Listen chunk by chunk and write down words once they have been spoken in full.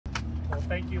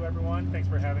Thank you, everyone. Thanks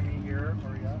for having me here,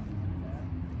 Maria.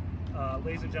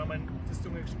 Ladies and gentlemen,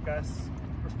 distinguished guests,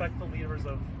 respectful leaders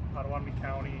of Pottawattamie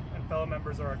County, and fellow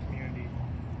members of our community.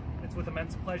 It's with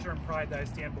immense pleasure and pride that I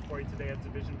stand before you today as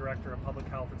Division Director of Public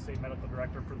Health and State Medical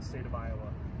Director for the state of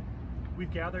Iowa.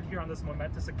 We've gathered here on this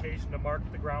momentous occasion to mark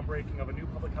the groundbreaking of a new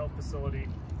public health facility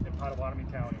in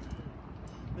Pottawattamie County.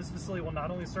 This facility will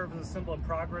not only serve as a symbol of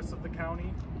progress of the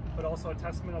county, but also a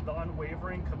testament of the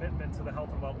unwavering commitment to the health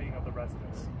and well-being of the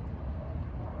residents.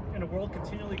 In a world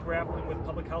continually grappling with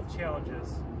public health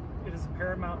challenges, it is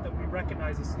paramount that we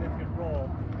recognize the significant role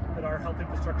that our health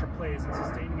infrastructure plays in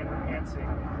sustaining and enhancing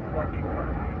the well-being of our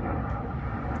community.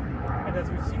 And as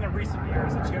we've seen in recent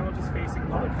years, the challenges facing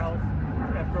public health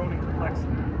have grown in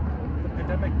complexity. The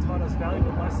pandemic taught us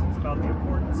valuable lessons about the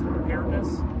importance of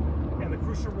preparedness and the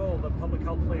crucial role that public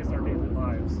health plays in our daily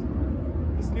lives.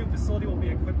 This new facility will be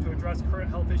equipped to address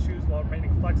current health issues while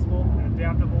remaining flexible and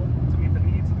adaptable to meet the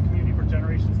needs of the community for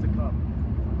generations to come.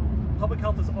 Public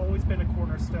health has always been a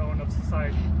cornerstone of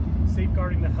society,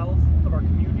 safeguarding the health of our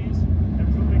communities and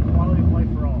improving quality of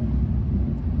life for all.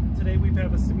 Today we've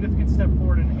had a significant step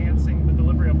forward in enhancing the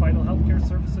delivery of vital healthcare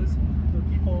services to the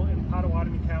people in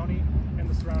Pottawattamie County and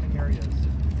the surrounding areas.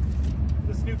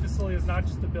 This new facility is not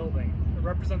just a building, it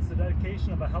represents the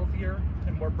dedication of a healthier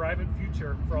and more vibrant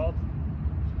future for all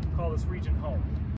who call this region home.